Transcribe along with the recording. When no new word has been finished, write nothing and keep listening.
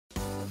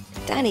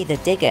Danny the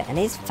Digger and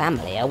his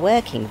family are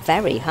working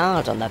very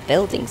hard on the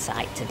building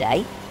site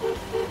today.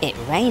 It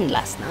rained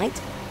last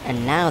night,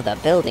 and now the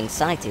building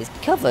site is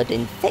covered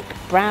in thick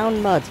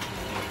brown mud.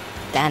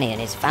 Danny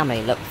and his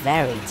family look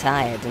very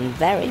tired and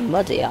very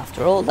muddy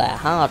after all their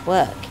hard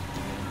work.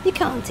 You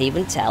can't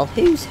even tell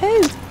who's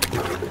who.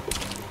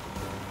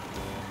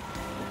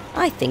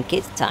 I think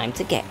it's time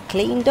to get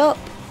cleaned up.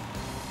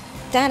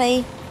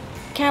 Danny,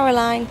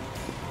 Caroline,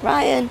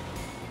 Ryan,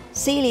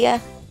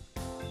 Celia.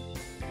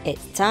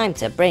 It's time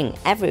to bring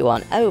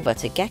everyone over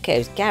to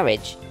Gecko's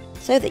garage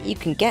so that you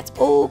can get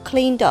all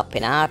cleaned up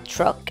in our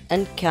truck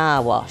and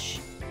car wash.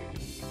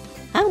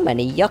 How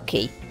many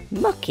yucky,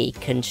 mucky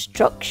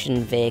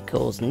construction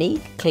vehicles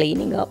need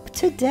cleaning up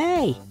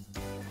today?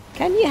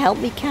 Can you help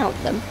me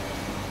count them?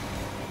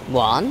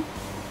 1,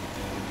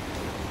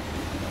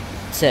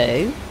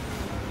 2,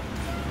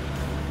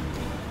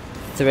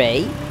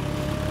 3,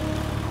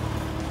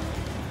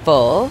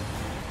 4,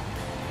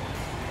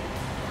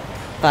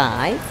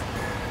 5,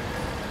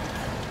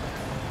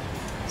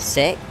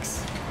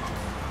 6,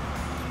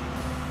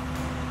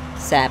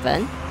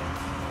 7,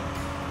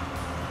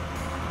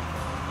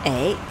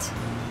 8,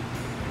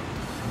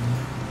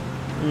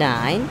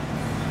 9,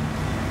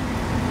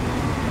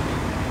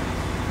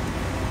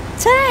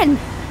 10!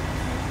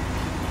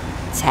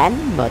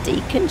 10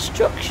 muddy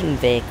construction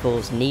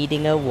vehicles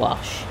needing a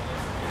wash.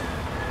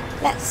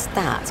 Let's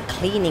start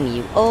cleaning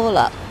you all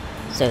up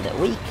so that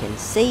we can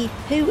see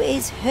who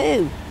is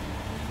who.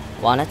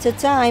 One at a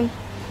time,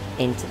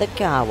 into the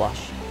car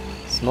wash.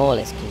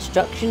 Smallest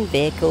construction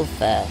vehicle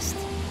first.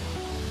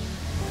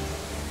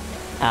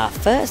 Our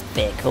first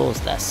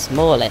vehicle's the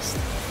smallest,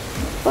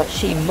 but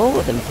she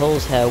more than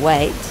pulls her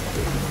weight.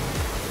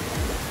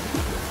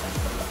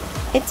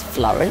 It's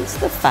Florence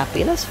the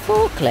Fabulous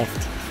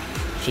Forklift.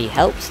 She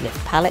helps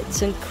lift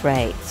pallets and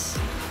crates.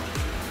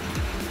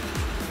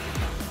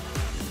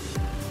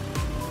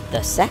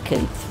 The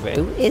second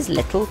through is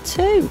Little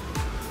Two,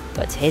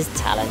 but his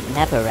talent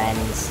never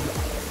ends.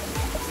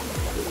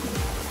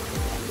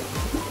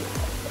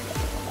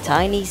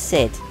 Tiny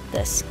Sid,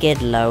 the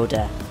skid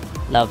loader,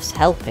 loves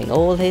helping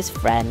all his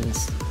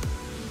friends.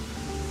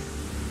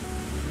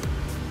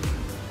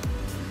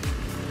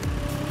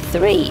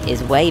 3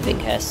 is waving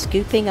her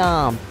scooping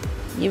arm.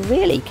 You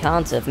really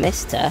can't have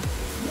missed her.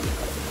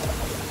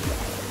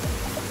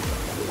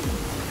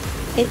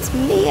 It's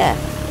Mia,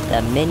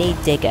 the mini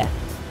digger.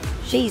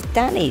 She's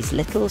Danny's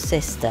little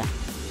sister.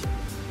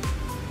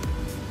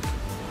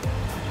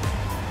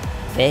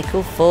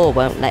 Vehicle 4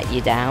 won't let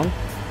you down,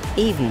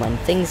 even when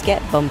things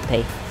get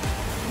bumpy.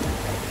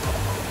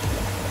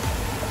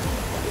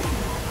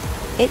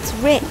 It's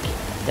Rick,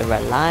 the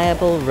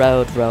reliable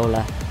road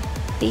roller.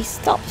 He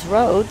stops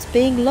roads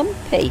being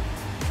lumpy.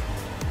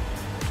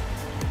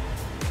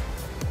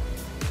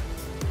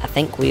 I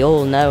think we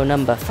all know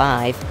number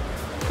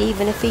 5,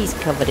 even if he's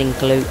covered in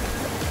glue.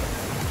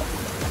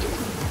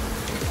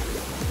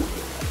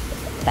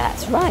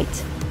 That's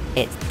right,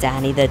 it's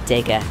Danny the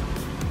Digger,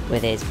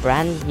 with his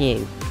brand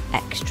new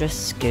extra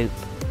scoop.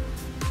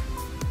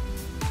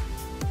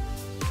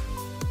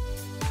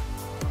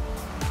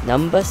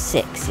 Number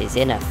 6 is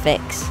in a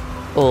fix,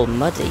 all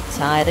muddy,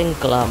 tired and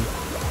glum.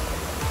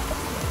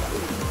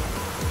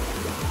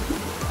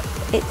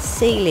 It's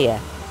Celia,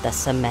 the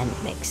cement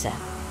mixer,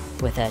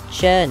 with her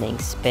churning,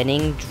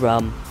 spinning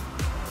drum.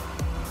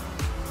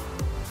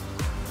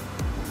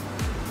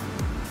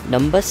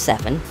 Number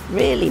 7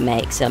 really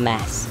makes a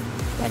mess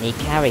when he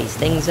carries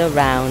things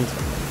around.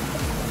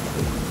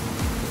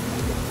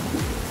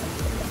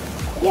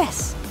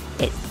 Yes,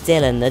 it's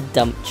Dylan the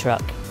dump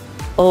truck.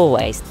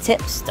 Always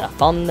tips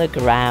stuff on the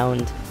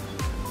ground.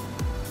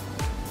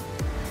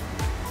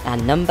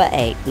 And number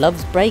 8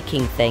 loves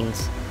breaking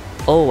things.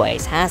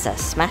 Always has a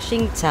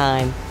smashing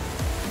time.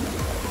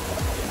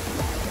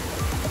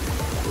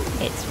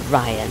 It's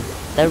Ryan,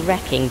 the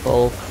wrecking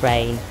ball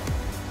crane.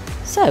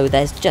 So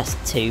there's just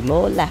 2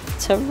 more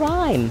left to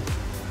rhyme.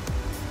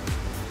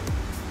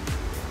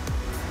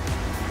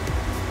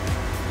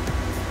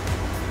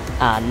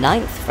 Our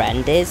 9th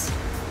friend is...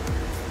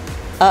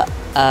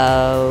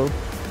 Uh-oh.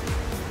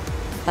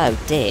 Oh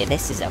dear,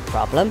 this is a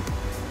problem.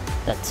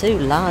 The 2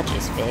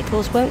 largest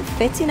vehicles won't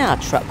fit in our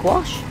truck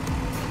wash.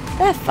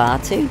 They're far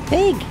too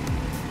big.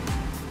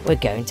 We're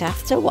going to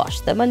have to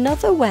wash them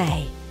another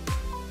way.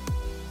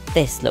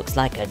 This looks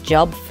like a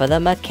job for the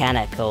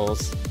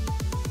mechanicals.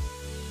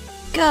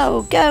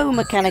 Go, go,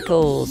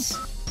 mechanicals!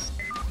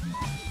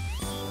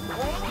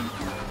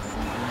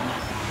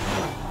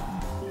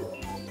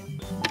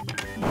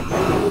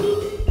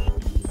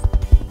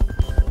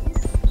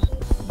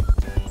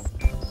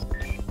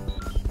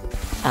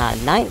 Our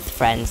 9th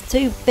friend's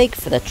too big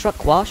for the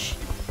truck wash.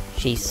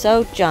 She's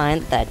so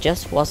giant there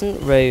just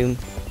wasn't room.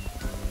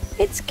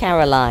 It's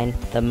Caroline,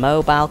 the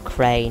mobile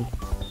crane,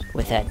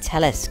 with her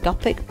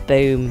telescopic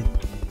boom.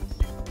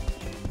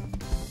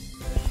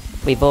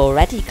 We've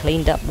already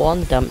cleaned up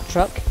 1 dump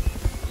truck,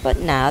 but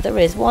now there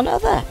is 1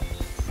 other.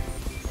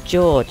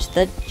 George,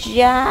 the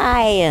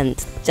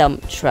giant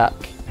dump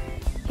truck.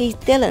 He's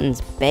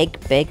Dylan's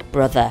big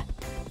brother.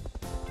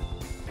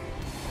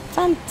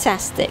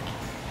 Fantastic!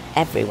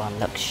 Everyone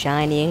looks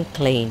shiny and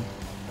clean.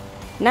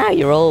 Now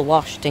you're all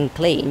washed and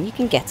clean, you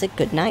can get a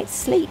good night's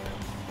sleep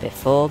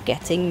before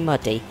getting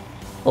muddy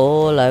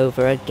all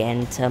over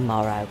again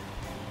tomorrow.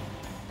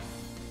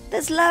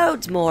 There's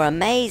loads more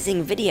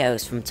amazing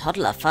videos from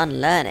Toddler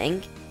Fun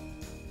Learning.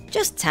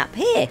 Just tap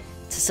here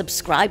to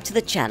subscribe to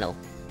the channel.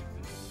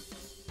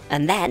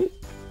 And then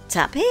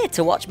tap here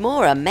to watch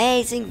more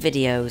amazing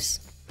videos.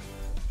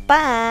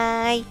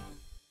 Bye!